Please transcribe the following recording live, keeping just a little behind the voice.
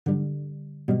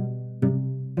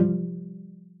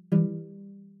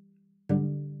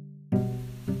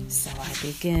So I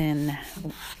begin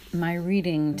my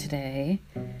reading today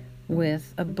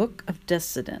with a book of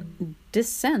dissent,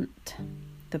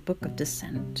 the Book of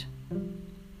Dissent.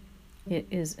 It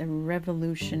is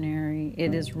revolutionary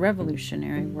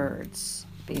words,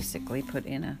 basically put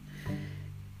in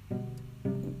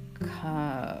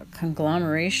a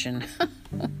conglomeration.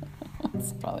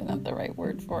 That's probably not the right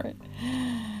word for it.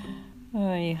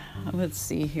 Let's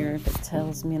see here if it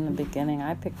tells me in the beginning.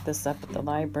 I picked this up at the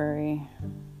library.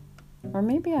 Or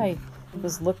maybe I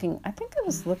was looking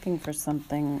for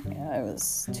something I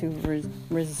was to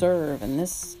reserve, and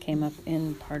this came up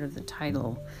in part of the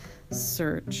title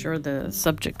search or the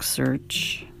subject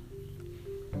search.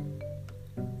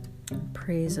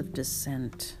 Praise of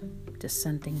dissent,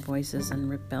 dissenting voices and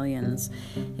rebellions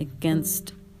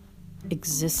against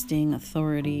existing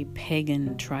authority,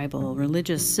 pagan, tribal,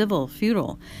 religious, civil,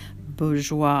 feudal,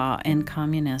 bourgeois, and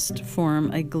communist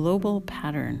form a global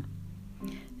pattern.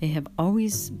 They have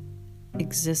always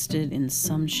existed in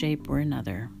some shape or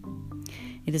another.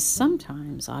 It is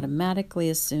sometimes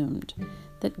automatically assumed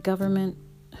that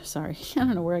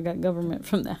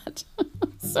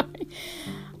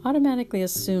automatically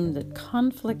assumed that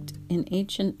conflict in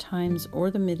ancient times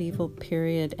or the medieval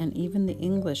period and even the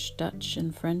English, Dutch,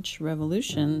 and French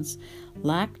revolutions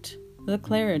lacked the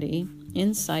clarity,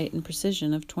 insight, and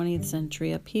precision of 20th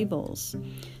century upheavals.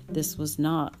 This was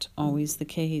not always the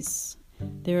case.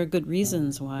 There are good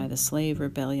reasons why the slave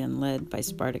rebellion led by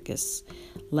Spartacus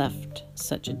left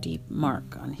such a deep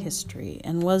mark on history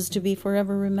and was to be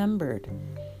forever remembered,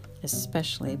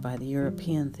 especially by the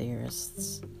European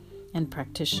theorists and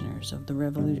practitioners of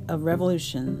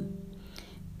revolution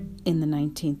in the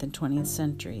 19th and 20th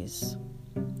centuries.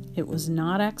 It was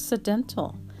not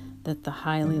accidental that the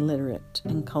highly literate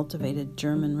and cultivated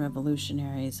German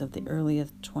revolutionaries of the early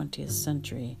 20th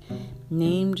century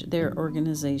named their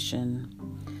organization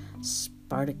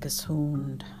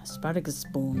Spartacusbund,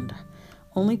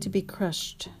 only to be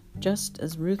crushed just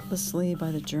as ruthlessly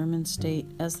by the German state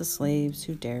as the slaves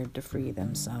who dared to free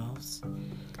themselves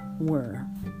were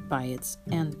by its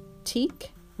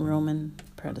antique Roman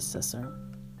predecessor.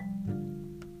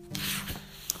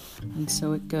 And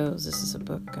so it goes. This is a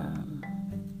book,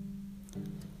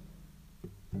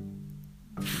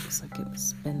 looks like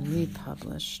it's been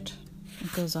republished.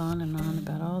 It goes on and on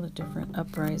about all the different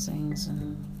uprisings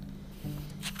and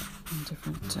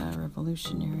different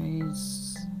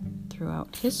revolutionaries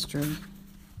throughout history.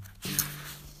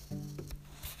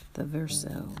 The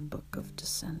Verso Book of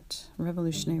Dissent.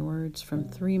 Revolutionary words from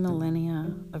 3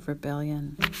 millennia of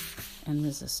rebellion and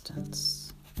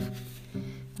resistance. And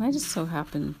I just so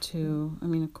happened to,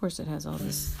 of course it has all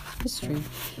this history,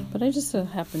 but I just so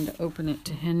happened to open it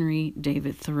to Henry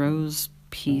David Thoreau's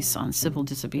piece on civil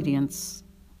disobedience.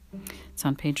 It's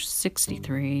on page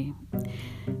 63,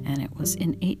 and it was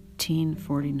in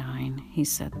 1849. He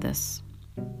said this: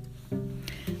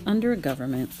 "Under a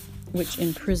government which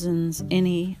imprisons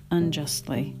any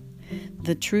unjustly,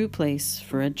 the true place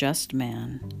for a just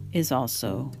man is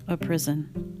also a prison.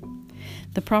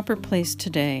 The proper place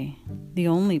today, the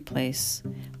only place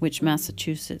which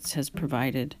Massachusetts has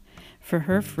provided for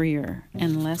her freer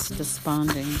and less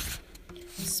desponding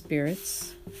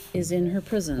spirits, is in her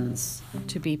prisons,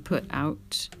 to be put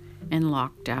out and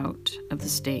locked out of the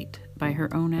state by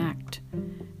her own act,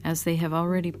 as they have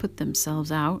already put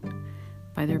themselves out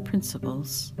by their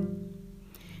principles.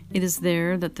 It is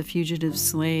there that the fugitive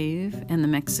slave and the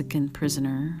Mexican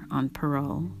prisoner on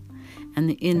parole and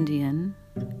the Indian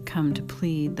come to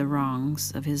plead the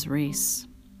wrongs of his race,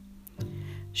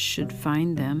 should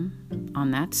find them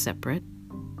on that separate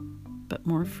but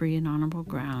more free and honorable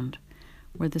ground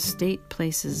where the state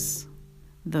places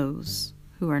those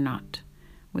who are not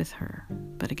with her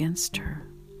but against her,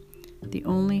 the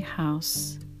only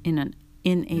house in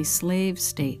a slave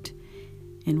state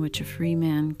in which a free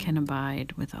man can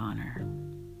abide with honor."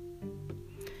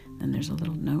 Then there's a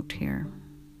little note here.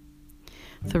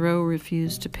 Thoreau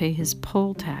refused to pay his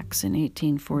poll tax in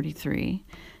 1843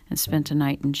 and spent a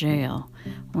night in jail.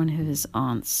 One of his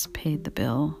aunts paid the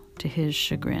bill to his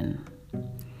chagrin.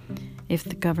 "If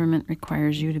the government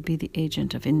requires you to be the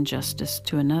agent of injustice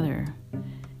to another,"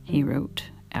 he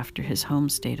wrote after his home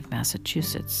state of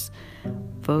Massachusetts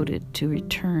voted to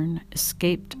return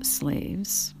escaped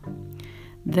slaves,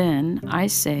 "then I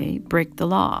say break the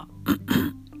law.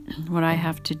 What I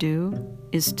have to do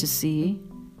is to see,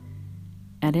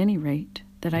 at any rate,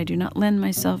 that I do not lend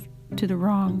myself to the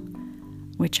wrong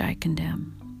which I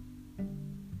condemn."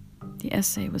 The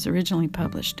essay was originally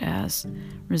published as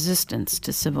Resistance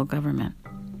to Civil Government.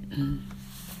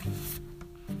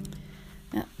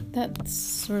 that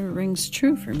sort of rings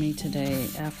true for me today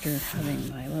after having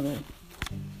my little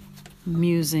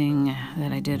musing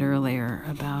that I did earlier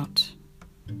about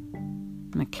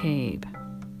McCabe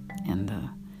and the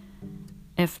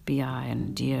FBI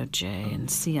and DOJ and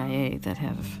CIA that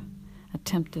have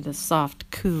attempted a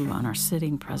soft coup on our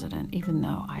sitting president, even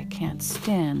though I can't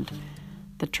stand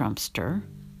the Trumpster.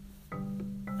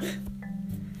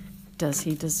 Does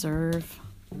he deserve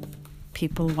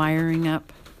people wiring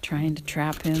up, trying to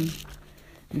trap him?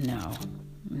 No.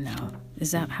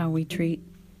 Is that how we treat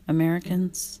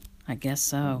Americans? I guess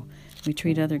so. We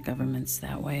treat other governments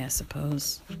that way, I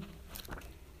suppose.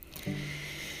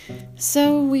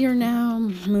 So we are now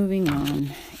moving on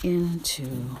into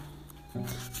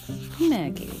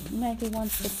Maggie. Maggie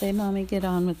wants to say, Mommy, get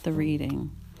on with the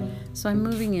reading. So I'm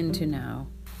moving into now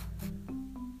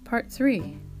part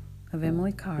 3 of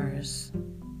Emily Carr's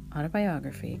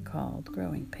autobiography called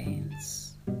Growing Pains.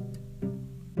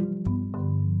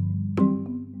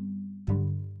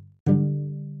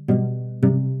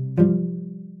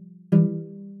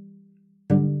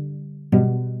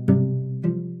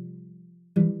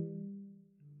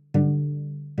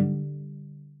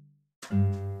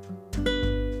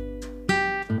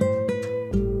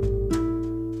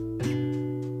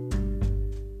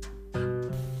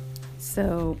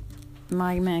 So,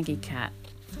 my Maggie cat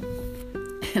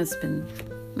has been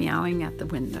meowing at the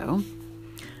window,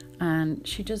 and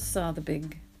she just saw the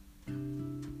big,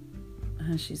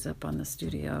 she's up on the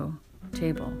studio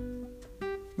table,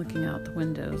 looking out the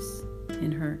windows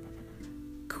in her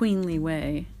queenly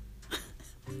way.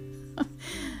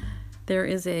 There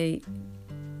is a,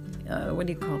 what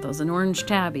do you call those, an orange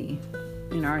tabby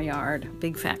in our yard,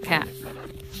 big fat cat,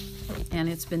 and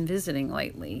it's been visiting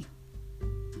lately,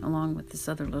 along with this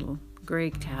other little gray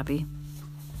tabby.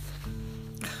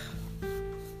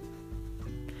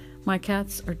 My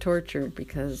cats are tortured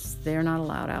because they're not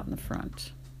allowed out in the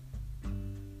front.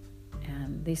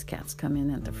 And these cats come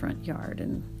in at the front yard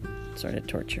and sort of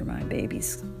torture my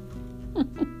babies.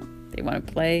 They want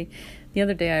to play. The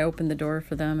other day I opened the door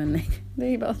for them and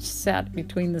they both sat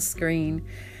between the screen.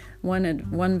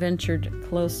 One ventured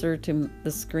closer to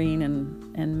the screen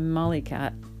and Molly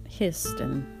Cat hissed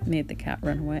and made the cat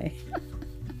run away.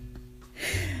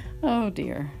 Oh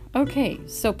dear. Okay,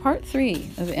 so part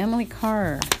 3 of Emily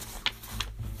Carr.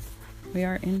 We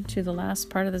are into the last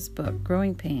part of this book,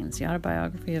 Growing Pains, the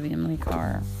autobiography of Emily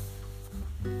Carr.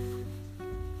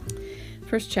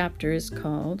 First chapter is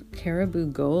called Caribou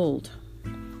Gold.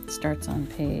 It starts on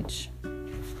page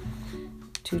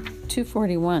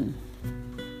 241.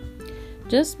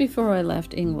 Just before I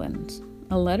left England,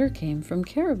 a letter came from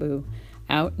Caribou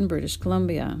out in British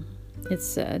Columbia. It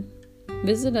said,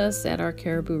 "Visit us at our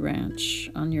Caribou Ranch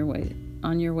on your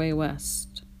way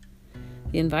west."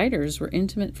 The inviters were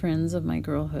intimate friends of my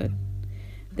girlhood.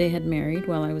 They had married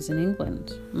while I was in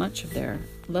England. Much of their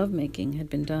lovemaking had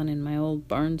been done in my old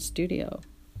barn studio.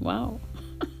 Wow.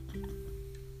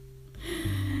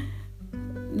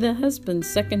 The husband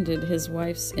seconded his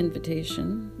wife's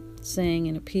invitation, saying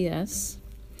in a P.S.,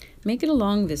 "Make it a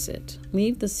long visit.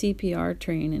 Leave the CPR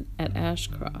train at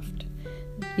Ashcroft.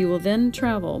 You will then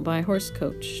travel by horse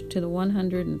coach to the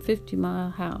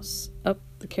 150-mile house up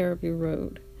the Caribou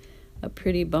Road. A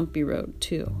pretty bumpy road,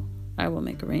 too. I will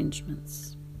make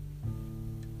arrangements."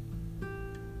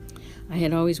 I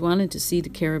had always wanted to see the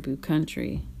Caribou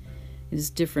country. It is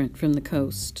different from the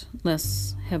coast,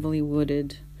 less heavily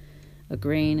wooded, a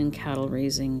grain and cattle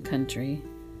raising country,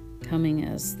 coming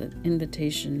as the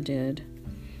invitation did.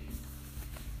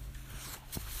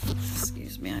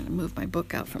 Excuse me, I'm going to move my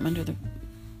book out from under the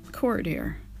cord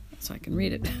here so I can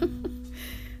read it.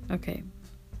 Okay.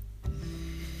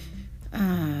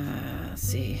 Let's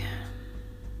see.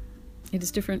 It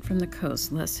is different from the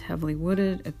coast, less heavily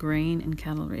wooded, a grain and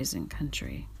cattle raising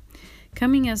country.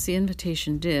 Coming as the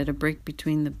invitation did, a break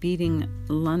between the beating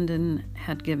London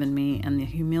had given me and the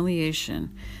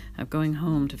humiliation of going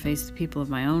home to face the people of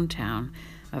my own town,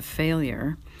 of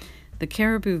failure, the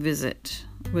Caribou visit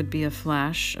would be a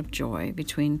flash of joy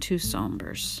between two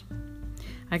sombers.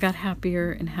 I got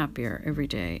happier and happier every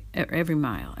day, every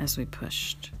mile as we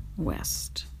pushed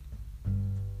west.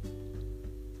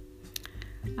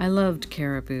 I loved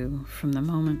Caribou from the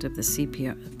moment the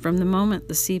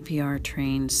CPR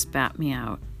train spat me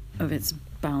out of its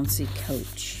bouncy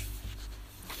coach.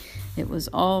 It was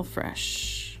all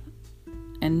fresh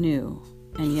and new,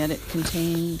 and yet it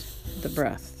contained the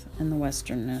breath and the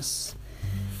westernness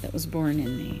that was born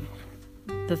in me,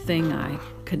 the thing I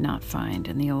could not find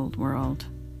in the old world.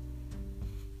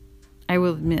 I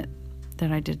will admit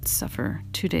that I did suffer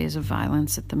 2 days of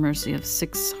violence at the mercy of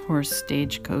 6-horse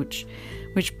stagecoach,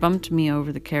 which bumped me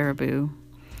over the Caribou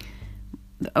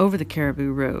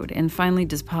Road and finally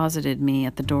deposited me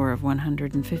at the door of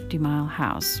 150 Mile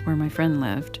House, where my friend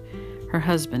lived, her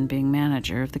husband being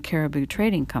manager of the Caribou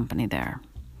Trading Company there.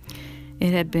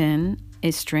 It had been a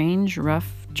strange,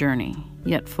 rough journey,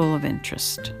 yet full of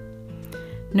interest.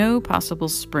 No possible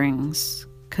springs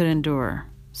could endure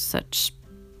such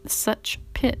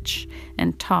pitch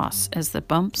and toss as the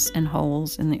bumps and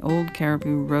holes in the old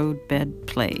Caribou Road bed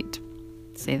played.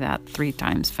 Say that 3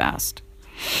 times fast.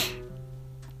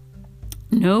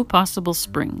 No possible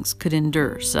springs could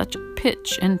endure such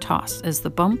pitch and toss as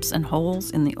the bumps and holes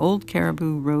in the old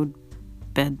Caribou Road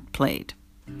bed played.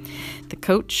 The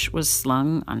coach was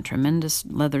slung on tremendous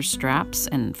leather straps,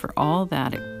 and for all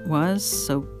that it was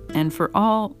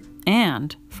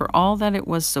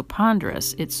so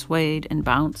ponderous, it swayed and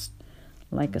bounced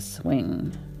like a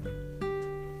swing.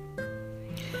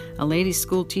 A lady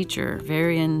school teacher,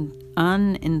 very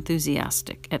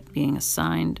unenthusiastic at being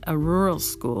assigned a rural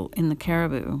school in the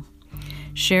Caribou,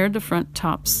 shared the front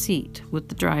top seat with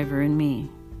the driver and me.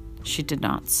 She did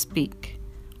not speak,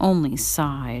 only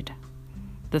sighed.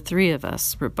 The 3 of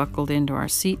us were buckled into our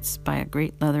seats by a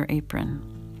great leather apron.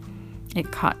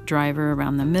 It caught driver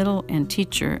around the middle and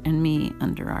teacher and me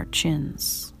under our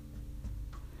chins.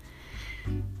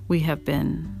 We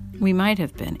might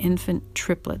have been infant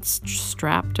triplets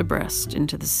strapped abreast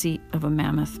into the seat of a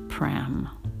mammoth pram.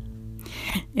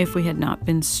 If we had not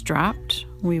been strapped,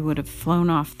 we would have flown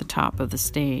off the top of the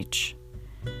stage.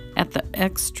 At the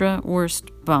extra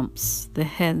worst bumps, the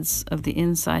heads of the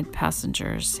inside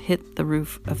passengers hit the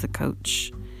roof of the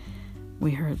coach.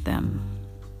 We heard them.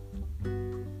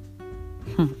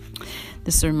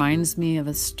 This reminds me of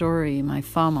a story my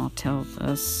Fama told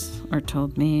us, or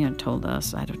told me, or told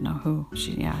us, I don't know who.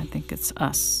 I think it's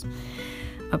us,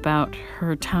 about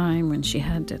her time when she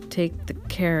had to take the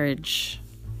carriage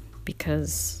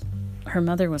because her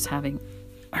mother was having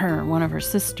one of her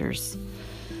sisters.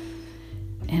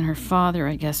 And her father,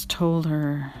 I guess, told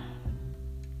her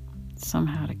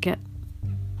somehow they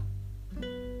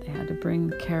had to bring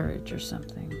the carriage or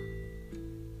something.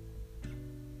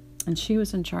 And she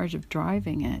was in charge of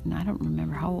driving it, and I don't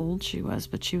remember how old she was,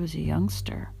 but she was a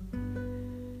youngster.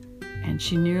 And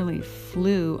she nearly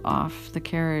flew off the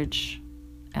carriage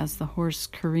as the horse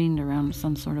careened around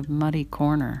some sort of muddy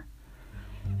corner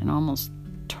and almost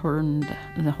turned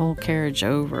the whole carriage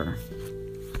over.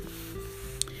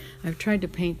 I've tried to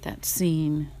paint that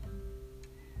scene.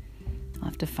 I'll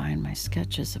have to find my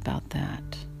sketches about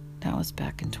that. That was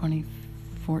back in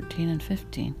 2014 and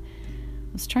 15.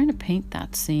 I was trying to paint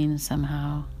that scene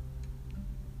somehow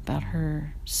about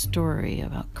her story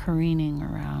about careening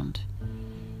around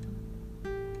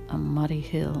a muddy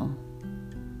hill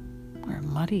or a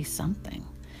muddy something,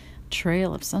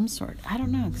 trail of some sort. I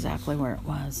don't know exactly where it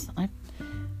was. I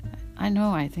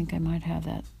think I might have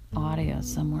that audio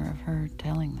somewhere of her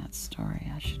telling that story.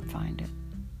 I should find it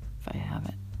if I have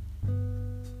it.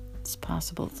 It's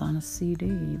possible it's on a CD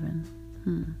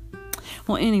even.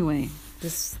 Well, anyway,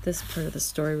 this part of the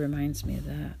story reminds me of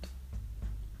that.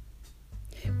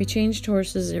 We changed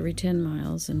horses every 10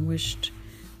 miles and wished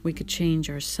we could change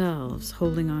ourselves.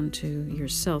 Holding on to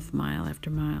yourself mile after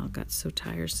mile got so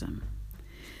tiresome.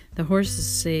 The horses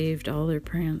saved all their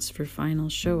prance for final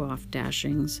show-off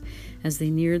dashings as they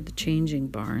neared the changing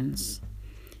barns.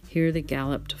 Here they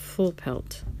galloped full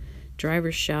pelt.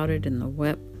 Drivers shouted and the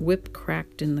whip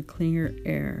cracked in the clear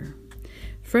air.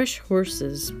 Fresh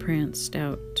horses pranced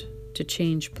out to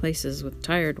change places with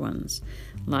tired ones,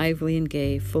 lively and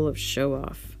gay, full of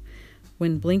show-off.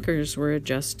 When blinkers were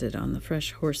adjusted on the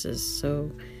fresh horses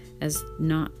so as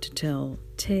not to tell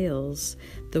tales,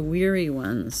 the weary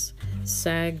ones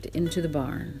sagged into the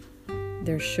barn,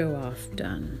 their show-off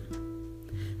done.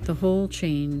 The whole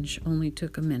change only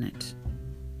took a minute,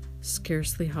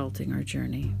 scarcely halting our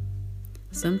journey.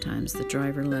 Sometimes the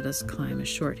driver let us climb a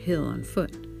short hill on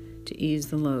foot to ease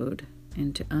the load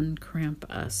and to uncramp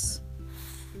us.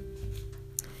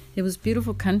 It was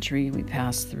beautiful country we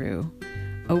passed through,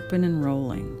 open and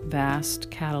rolling,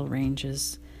 vast cattle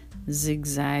ranges,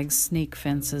 zigzag snake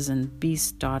fences, and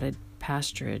beast-dotted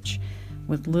pasturage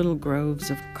with little groves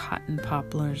of cotton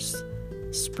poplars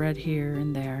spread here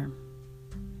and there.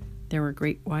 There were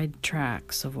great wide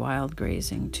tracts of wild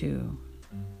grazing, too.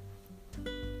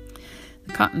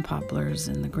 The cotton poplars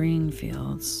in the green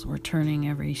fields were turning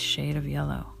every shade of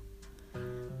yellow.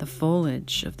 The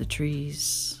foliage of the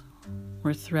trees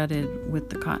were threaded with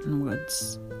the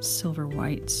cottonwood's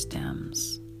silver-white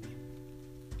stems.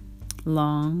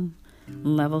 Long,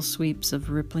 level sweeps of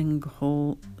rippling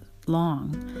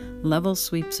long, level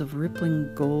sweeps of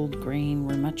rippling gold grain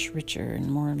were much richer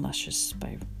and more luscious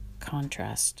by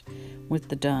contrast with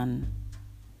the dun,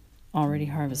 already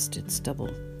harvested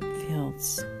stubble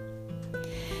fields.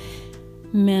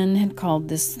 Men had called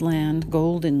this land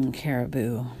Golden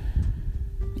Caribou,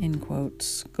 in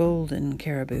quotes, Golden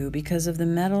Caribou, because of the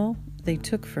metal they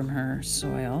took from her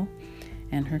soil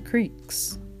and her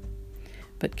creeks.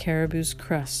 But Caribou's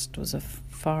crust was a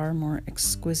far more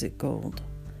exquisite gold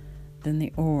than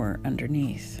the ore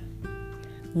underneath.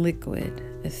 Liquid,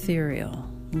 ethereal,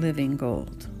 living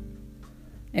gold.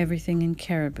 Everything in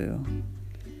Caribou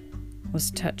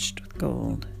was touched with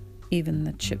gold. Even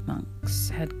the chipmunks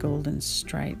had golden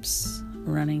stripes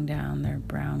running down their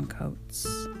brown coats.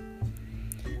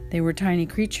 They were tiny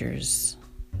creatures.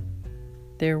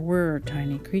 My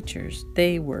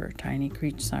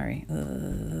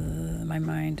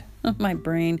mind, my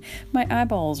brain, my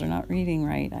eyeballs are not reading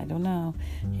right. I don't know.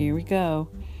 Here we go.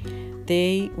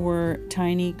 They were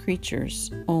tiny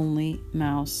creatures, only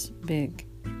mouse big.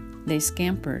 They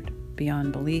scampered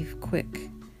beyond belief quick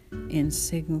in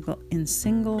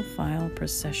single file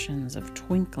processions of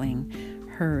twinkling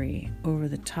hurry over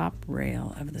the top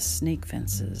rail of the snake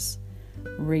fences,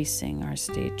 racing our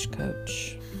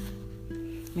stagecoach.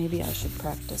 Maybe I should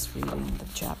practice reading the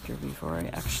chapter before I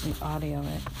actually audio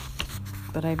it.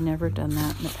 But I've never done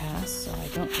that in the past, so I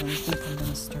don't really think I'm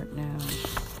going to start now.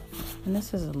 And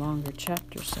this is a longer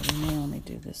chapter, so we may only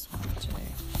do this one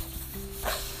today.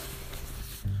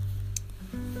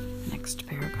 Next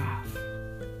paragraph.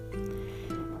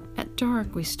 At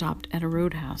dark, we stopped at a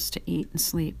roadhouse to eat and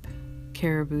sleep.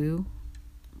 Caribou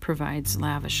provides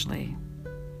lavishly.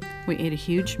 We ate a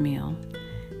huge meal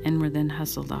and were then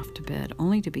hustled off to bed,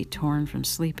 only to be torn from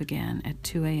sleep again at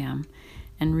 2 a.m.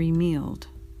 and re-mealed.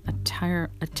 A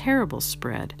terrible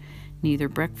spread, neither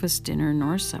breakfast, dinner,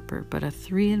 nor supper, but a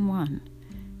 3-in-1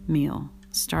 meal,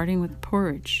 starting with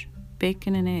porridge,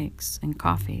 bacon and eggs, and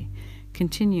coffee,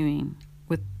 continuing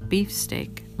with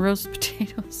beefsteak, roast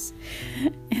potatoes,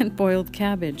 and boiled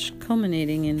cabbage,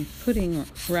 culminating in pudding,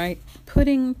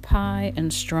 pie,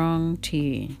 and strong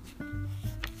tea.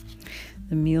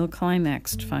 The meal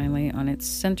climaxed finally on its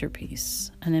centerpiece,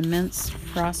 an immense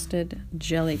frosted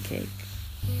jelly cake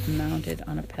mounted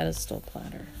on a pedestal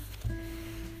platter.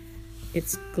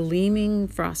 Its gleaming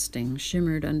frosting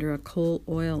shimmered under a coal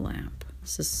oil lamp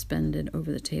suspended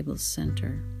over the table's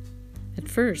center. At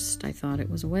first, I thought it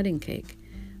was a wedding cake,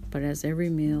 but as every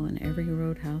meal in every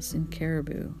roadhouse in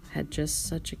Caribou had just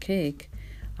such a cake,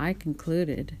 I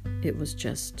concluded it was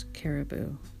just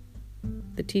Caribou.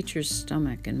 The teacher's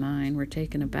stomach and mine were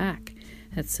taken aback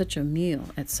at such a meal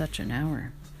at such an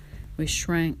hour. We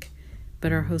shrank,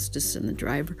 but our hostess and the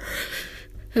driver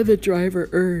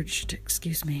urged,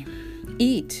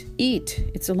 "Eat,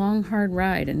 it's a long hard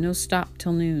ride and no stop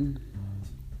till noon."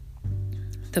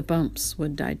 The bumps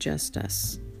would digest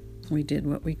us. We did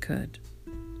what we could.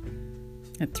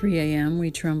 At 3 a.m. we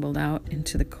trembled out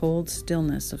into the cold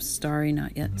stillness of starry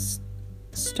not yet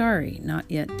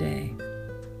day.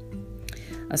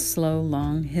 A slow,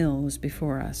 long hill was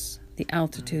before us. The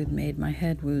altitude made my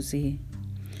head woozy.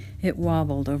 It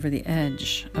wobbled over the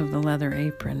edge of the leather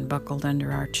apron buckled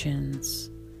under our chins.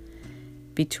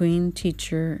 Between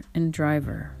teacher and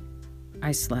driver,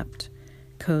 I slept,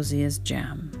 cozy as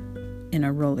jam, in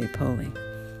a roly-poly.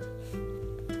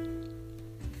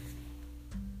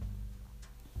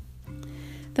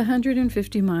 The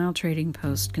 150-mile trading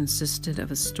post consisted of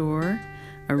a store,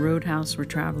 a roadhouse where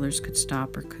travelers could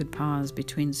stop or could pause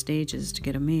between stages to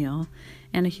get a meal,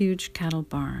 and a huge cattle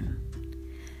barn.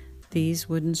 These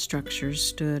wooden structures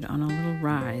stood on a little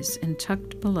rise and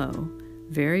tucked below,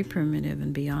 very primitive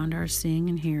and beyond our seeing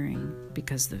and hearing,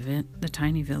 because the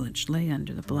tiny village lay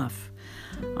under the bluff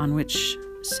on which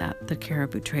sat the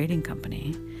Caribou Trading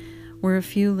Company, were a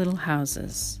few little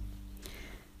houses.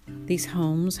 These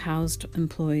homes housed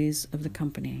employees of the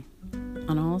company.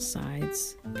 On all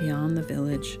sides, beyond the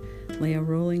village, lay a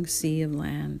rolling sea of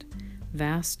land,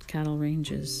 vast cattle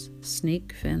ranges,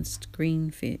 snake-fenced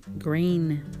grain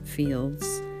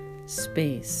fields,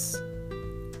 space.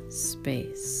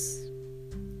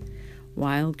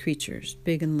 Wild creatures,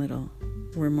 big and little,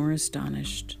 were more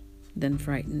astonished than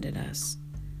frightened at us.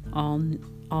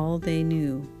 All they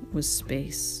knew was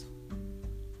space.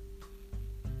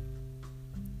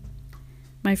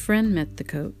 My friend met the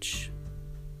coach.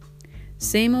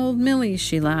 "Same old Millie,"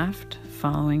 she laughed,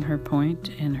 following her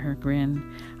point and her grin.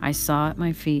 I saw at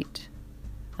my feet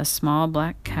a small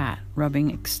black cat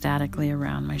rubbing ecstatically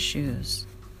around my shoes.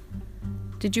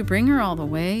 "Did you bring her all the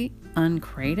way,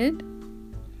 uncrated?"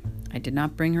 "I did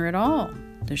not bring her at all.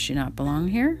 Does she not belong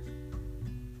here?"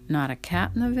 Not a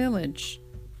cat in the village.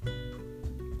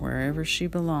 Wherever she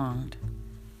belonged,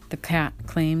 the cat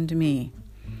claimed me.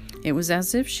 It was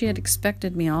as if she had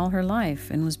expected me all her life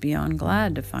and was beyond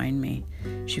glad to find me.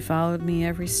 She followed me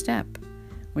every step.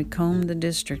 We combed the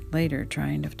district later,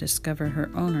 trying to discover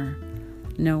her owner.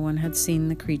 No one had seen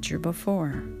the creature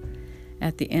before.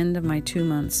 At the end of my 2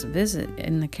 months' visit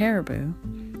in the Caribou,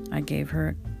 I gave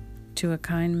her to a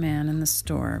kind man in the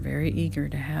store, very eager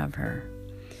to have her.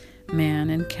 Man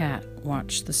and cat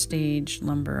watched the stage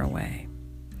lumber away.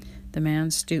 The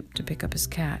man stooped to pick up his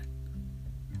cat.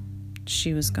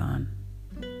 She was gone.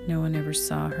 No one ever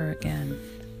saw her again.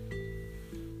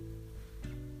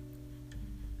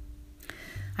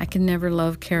 I can never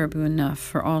love Caribou enough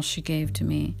for all she gave to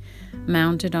me.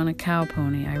 Mounted on a cow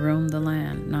pony, I roamed the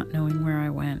land, not knowing where I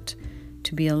went.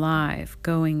 To be alive,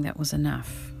 going, that was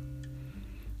enough.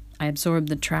 I absorbed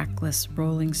the trackless,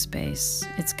 rolling space,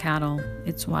 its cattle,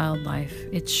 its wildlife,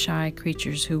 its shy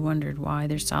creatures who wondered why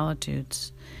their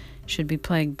solitudes should be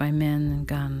plagued by men and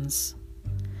guns.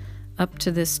 Up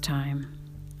to this time,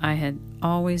 I had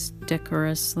always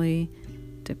decorously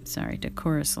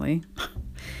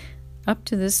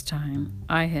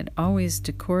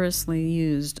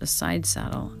used a side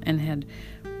saddle and had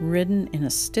ridden in a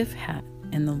stiff hat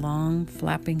and the long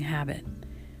flapping habit,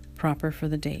 proper for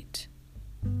the date.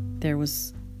 There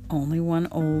was only one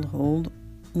old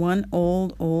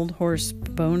horse,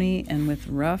 bony and with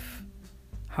rough,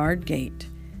 hard gait,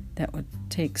 that would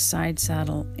take side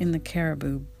saddle in the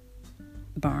Caribou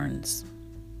barns.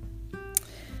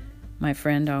 My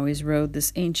friend always rode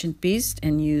this ancient beast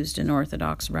and used an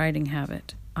orthodox riding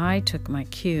habit. I took my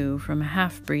cue from a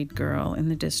half-breed girl in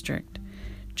the district,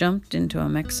 jumped into a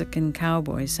Mexican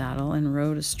cowboy saddle and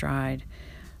rode astride,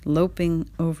 loping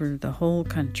over the whole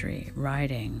country,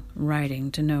 riding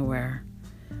to nowhere.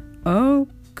 Oh,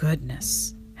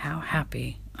 goodness, how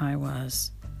happy I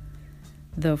was.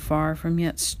 Though far from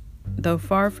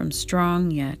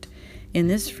strong yet, in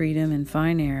this freedom and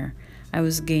fine air, I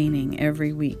was gaining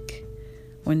every week.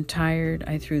 When tired,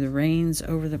 I threw the reins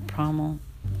over the pommel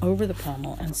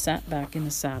and sat back in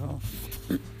the saddle,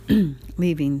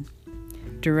 leaving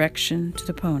direction to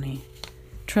the pony,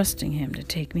 trusting him to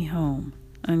take me home,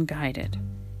 unguided.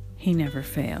 He never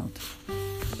failed.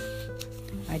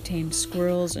 I tamed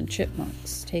squirrels and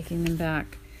chipmunks, taking them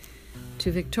back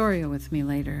to Victoria with me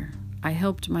later. I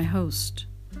helped my host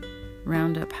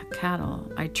round up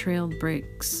cattle. I trailed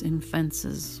breaks in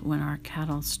fences when our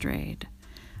cattle strayed.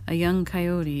 A young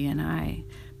coyote and I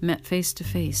met face to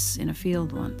face in a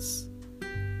field once.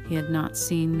 He had not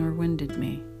seen nor winded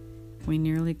me. We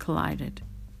nearly collided.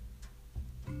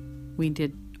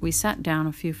 We sat down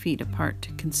a few feet apart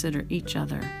to consider each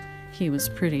other. He was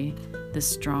pretty, this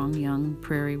strong young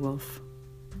prairie wolf.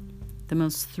 The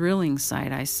most thrilling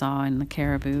sight I saw in the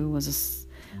Caribou was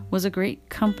a great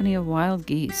company of wild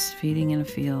geese feeding in a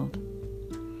field.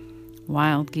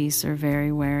 Wild geese are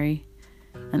very wary.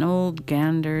 An old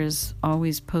gander is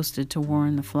always posted to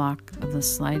warn the flock of the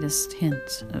slightest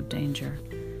hint of danger.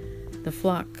 The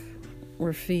flock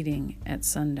were feeding at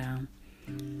sundown.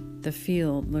 The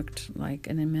field looked like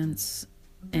an immense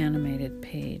animated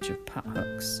page of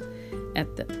pothooks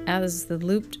as the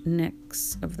looped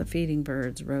necks of the feeding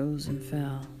birds rose and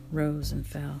fell.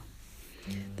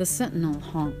 The sentinel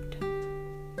honked.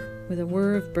 With a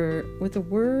whir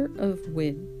of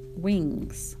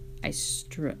wings, I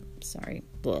stripped. Sorry.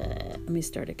 Blah. Let me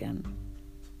start again.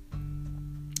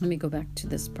 Let me go back to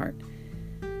this part.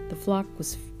 The flock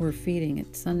were feeding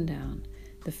at sundown.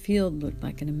 The field looked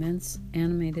like an immense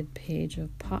animated page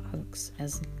of pothooks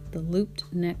as the looped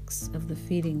necks of the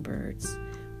feeding birds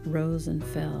rose and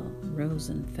fell.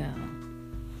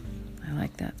 I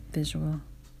like that visual.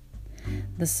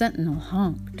 The sentinel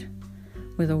honked.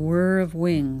 With a whir of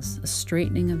wings, a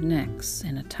straightening of necks,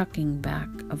 and a tucking back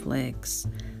of legs,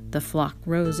 the flock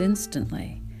rose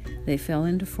instantly. They fell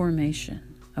into formation,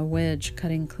 a wedge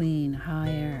cutting clean, high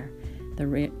air,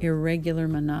 the irregular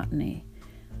monotony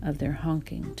of their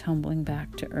honking tumbling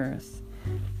back to earth,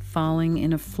 falling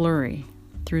in a flurry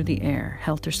through the air,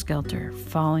 helter-skelter,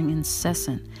 falling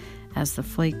incessant as the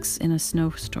flakes in a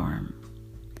snowstorm.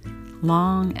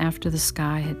 Long after the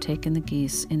sky had taken the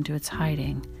geese into its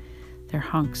hiding, their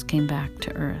honks came back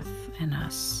to earth and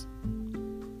us.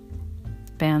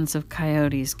 Bands of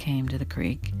coyotes came to the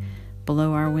creek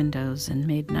below our windows and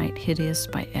made night hideous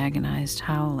by agonized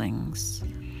howlings.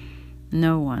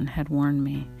 No one had warned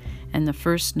me, and the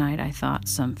first night I thought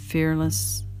some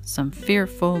fearfulness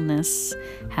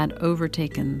had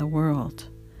overtaken the world.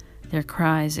 Their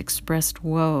cries expressed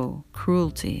woe,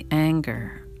 cruelty,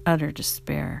 anger, utter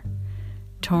despair.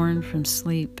 Torn from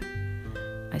sleep,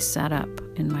 I sat up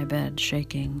in my bed,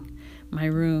 shaking, my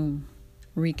room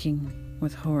reeking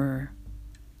with horror.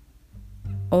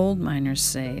 Old miners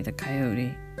say the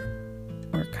coyote,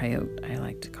 or coyote, I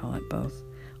like to call it both.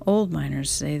 Old miners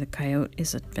say the coyote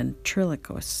is a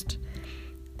ventriloquist,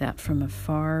 that from a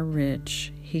far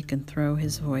ridge he can throw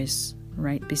his voice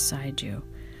right beside you,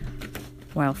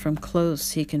 while from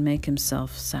close he can make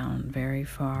himself sound very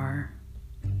far.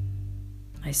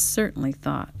 I certainly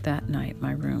thought that night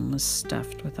my room was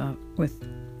stuffed with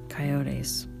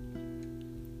coyotes.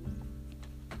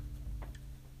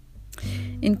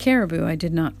 In Caribou, I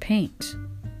did not paint.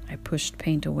 I pushed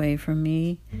paint away from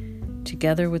me,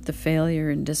 together with the failure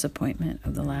and disappointment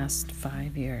of the last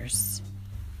 5 years.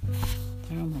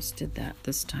 I almost did that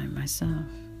this time myself.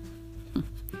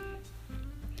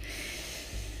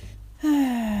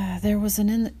 There was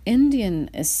an Indian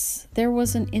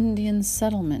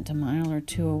settlement a mile or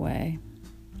two away.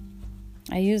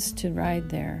 I used to ride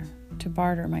there to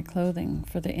barter my clothing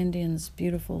for the Indians'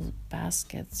 beautiful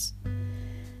baskets.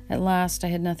 At last I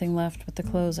had nothing left but the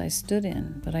clothes I stood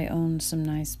in, but I owned some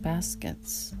nice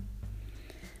baskets.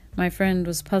 My friend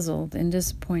was puzzled and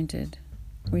disappointed.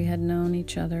 We had known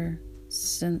each other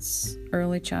since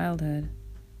early childhood.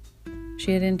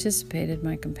 She had anticipated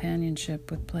my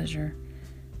companionship with pleasure,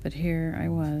 but here I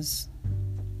was.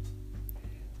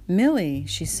 "Millie,"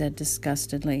 she said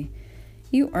disgustedly,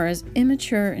 "you are as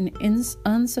immature and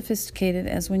unsophisticated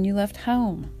as when you left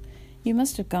home. You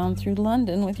must have gone through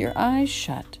London with your eyes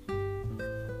shut."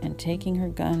 And taking her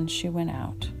gun, she went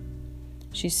out.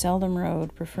 She seldom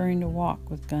rode, preferring to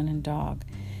walk with gun and dog.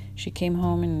 She came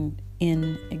home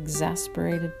in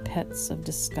exasperated pets of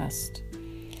disgust.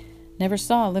 "Never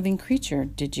saw a living creature,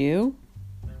 did you?"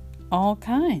 "All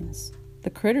kinds. The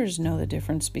critters know the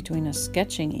difference between a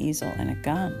sketching easel and a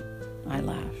gun," I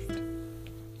laughed.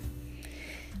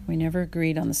 We never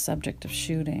agreed on the subject of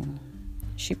shooting.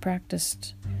 She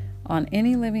practiced on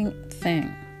any living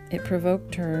thing. It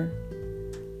provoked her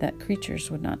that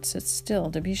creatures would not sit still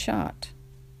to be shot.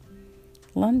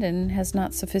 "London has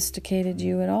not sophisticated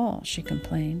you at all," she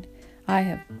complained. "I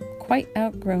have quite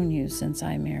outgrown you since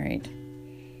I married."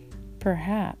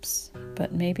 Perhaps,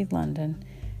 but maybe London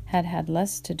had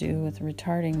less to do with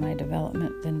retarding my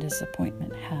development than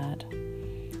disappointment had.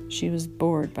 She was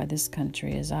bored by this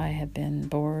country as I had been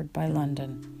bored by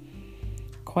London.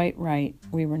 Quite right,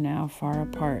 we were now far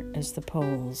apart as the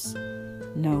poles.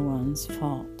 No one's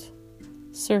fault.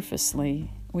 Surfacely,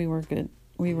 we were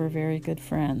very good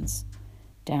friends.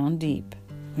 Down deep,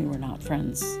 we were not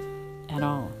friends at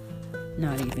all,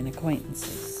 not even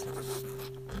acquaintances.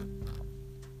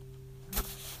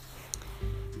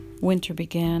 Winter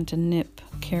began to nip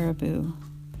Caribou.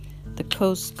 The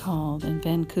coast called, and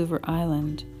Vancouver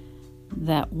Island,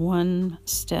 that one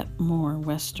step more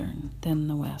western than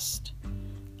the west.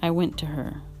 I went to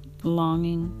her,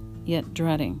 longing yet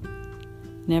dreading.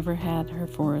 Never had her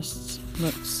forests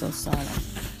looked so solemn,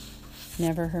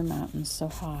 never her mountains so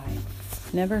high,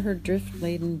 never her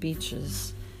drift-laden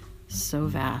beaches so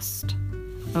vast.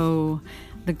 Oh,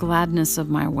 the gladness of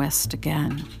my west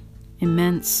again.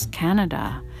 Immense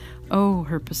Canada. Oh,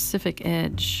 her Pacific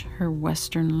edge, her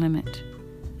western limit.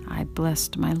 I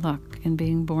blessed my luck in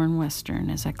being born western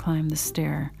as I climbed the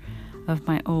stair of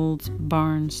my old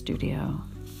barn studio.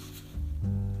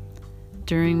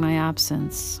 During my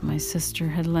absence, my sister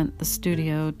had lent the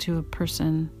studio to a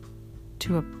parson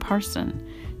to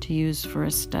use for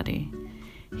a study.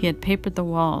 He had papered the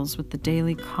walls with the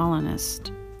Daily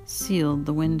Colonist, sealed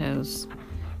the windows.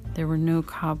 There were no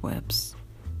cobwebs.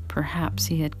 Perhaps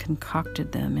he had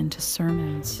concocted them into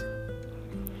sermons.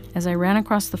 As I ran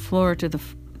across the floor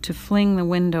to fling the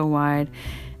window wide,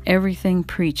 everything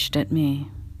preached at me.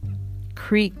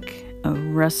 Creak of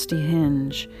rusty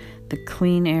hinge, the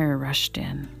clean air rushed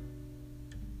in.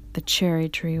 The cherry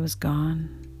tree was gone,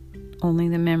 only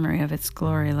the memory of its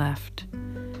glory left.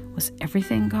 Was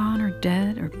everything gone or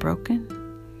dead or broken?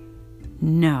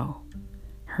 No.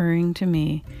 Hurrying to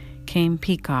me came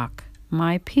Peacock,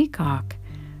 my Peacock,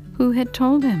 who had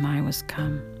told him I was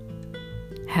come.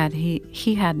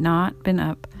 He had not been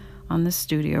up on the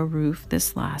studio roof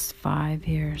this last 5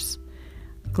 years.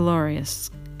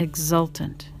 Glorious,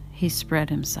 exultant, he spread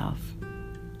himself.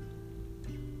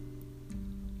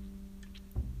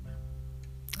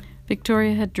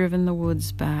 Victoria had driven the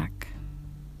woods back.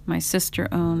 My sister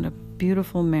owned a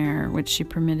beautiful mare which she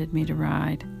permitted me to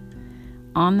ride.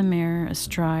 On the mare,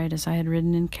 astride as I had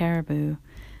ridden in Caribou,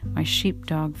 my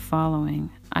sheepdog following,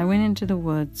 I went into the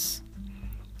woods.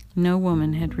 No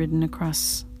woman had ridden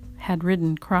cross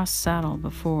saddle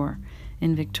before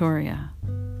in Victoria.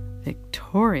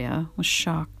 Victoria was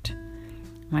shocked.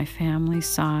 My family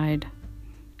sighed.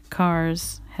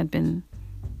 Cars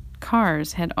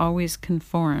had always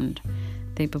conformed.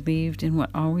 They believed in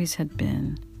what always had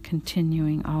been,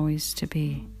 continuing always to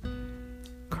be.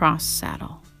 Cross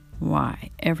saddle.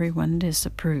 Why, everyone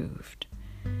disapproved.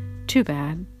 Too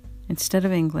bad. Instead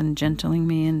of England gentling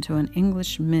me into an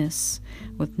English miss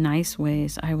with nice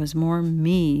ways, I was more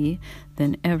me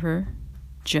than ever,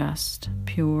 just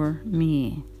pure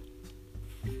me.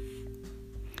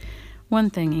 One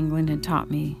thing England had taught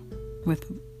me,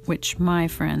 with which my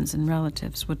friends and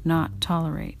relatives would not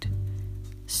tolerate: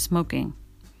 smoking.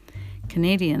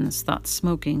 Canadians thought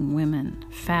smoking women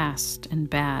fast and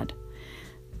bad.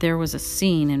 There was a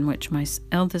scene in which my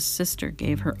eldest sister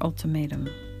gave her ultimatum.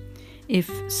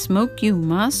 If smoke you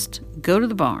must, go to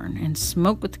the barn and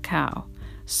smoke with the cow.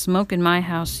 Smoke in my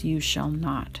house you shall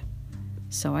not.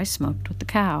 So I smoked with the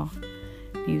cow.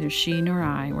 Neither she nor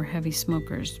I were heavy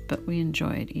smokers, but we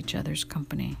enjoyed each other's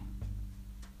company.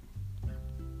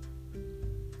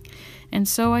 And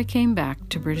so I came back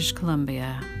to British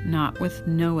Columbia, not with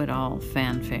know-it-all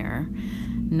fanfare,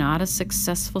 not a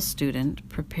successful student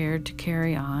prepared to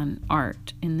carry on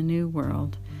art in the new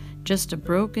world, just a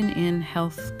broken-in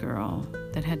health girl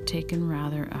that had taken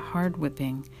rather a hard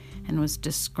whipping and was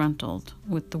disgruntled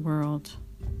with the world.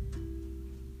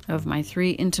 Of my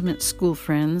 3 intimate school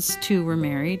friends, 2 were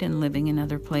married and living in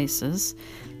other places.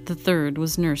 The third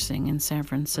was nursing in San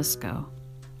Francisco.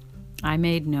 I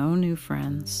made no new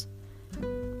friends.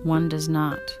 One does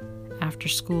not, after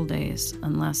school days,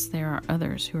 unless there are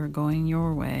others who are going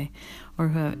your way or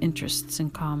who have interests in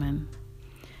common.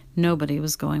 Nobody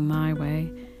was going my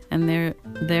way, and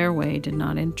their way did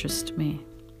not interest me.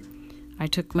 I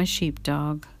took my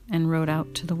sheepdog and rode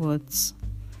out to the woods.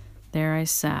 There I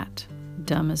sat,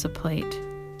 dumb as a plate,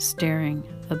 staring,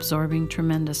 absorbing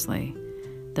tremendously,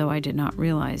 though I did not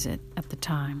realize it at the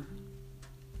time.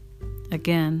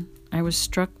 Again, I was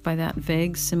struck by that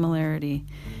vague similarity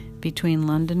between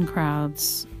London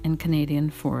crowds and Canadian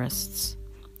forests,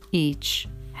 each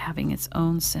having its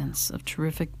own sense of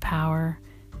terrific power,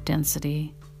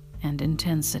 density, and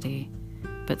intensity,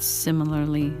 but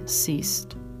similarities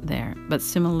ceased there.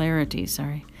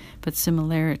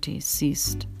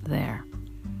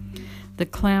 The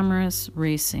clamorous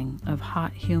racing of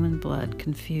hot human blood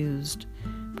confused,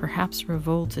 perhaps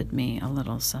revolted me a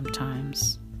little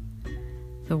sometimes.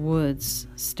 The woods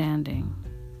standing,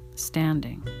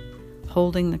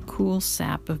 holding the cool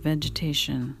sap of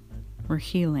vegetation, were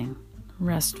healing,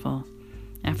 restful,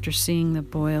 after seeing the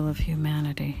boil of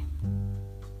humanity.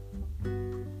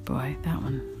 Boy, that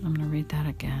one, I'm going to read that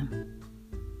again.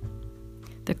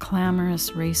 The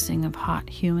clamorous racing of hot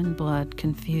human blood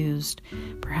confused,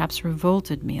 perhaps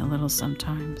revolted me a little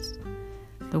sometimes.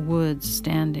 The woods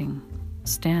standing,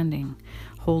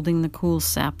 holding the cool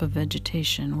sap of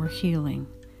vegetation, were healing,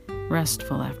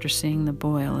 restful after seeing the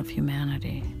boil of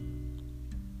humanity.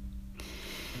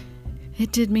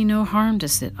 It did me no harm to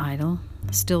sit idle,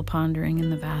 still pondering in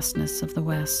the vastness of the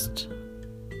West,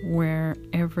 where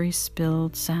every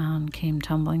spilled sound came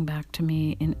tumbling back to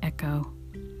me in echo.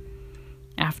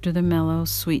 After the mellow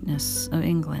sweetness of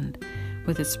England,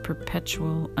 with its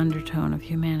perpetual undertone of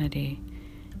humanity,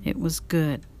 it was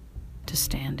good to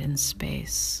stand in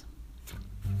space.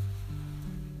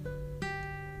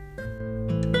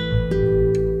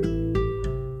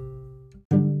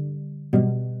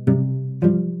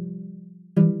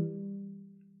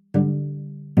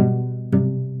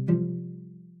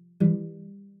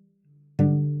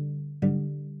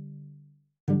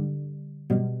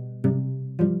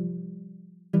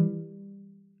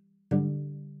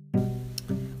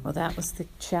 Well, that was the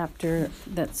chapter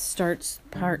that starts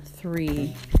part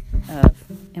 3 of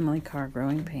Emily Carr,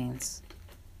 Growing Pains,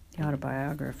 the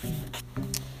autobiography.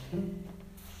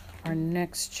 Our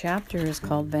next chapter is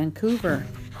called Vancouver,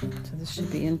 so this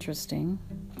should be interesting,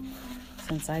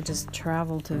 since I just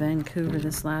traveled to Vancouver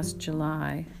this last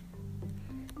July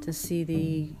to see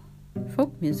the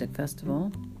folk music festival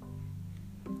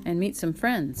and meet some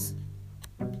friends.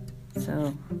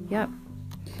 So, yep.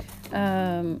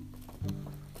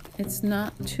 It's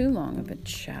not too long of a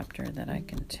chapter that I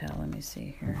can tell. Let me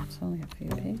see here. It's only a few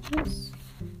pages.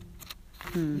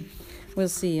 We'll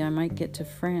see. I might get to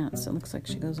France. It looks like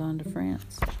she goes on to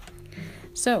France.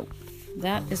 So,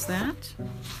 that is that.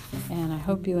 And I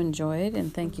hope you enjoyed,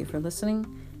 and thank you for listening.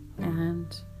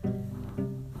 And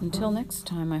until next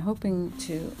time, I'm hoping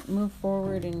to move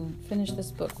forward and finish this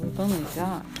book. We've only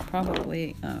got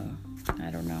probably,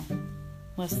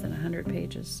 less than 100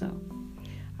 pages, so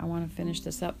I want to finish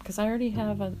this up because I already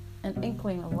have an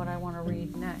inkling of what I want to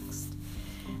read next.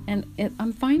 And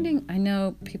I'm finding, I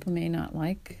know people may not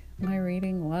like my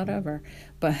reading, whatever.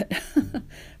 But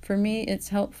for me, it's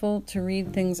helpful to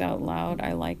read things out loud.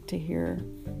 I like to hear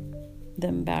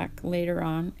them back later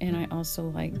on, and I also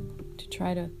like to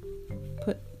try to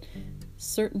put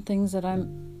certain things that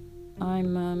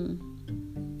I'm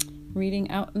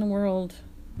reading out in the world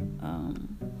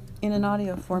in an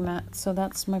audio format. So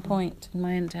that's my point and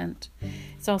my intent.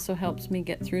 It also helps me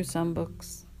get through some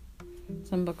books.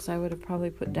 Some books I would have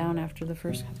probably put down after the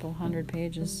first couple 100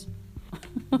 pages.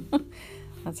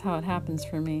 That's how it happens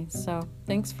for me. So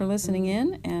thanks for listening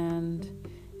in, and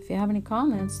if you have any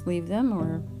comments, leave them,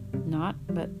 or not,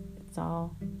 but it's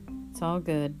all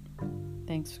good.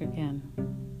 Thanks again.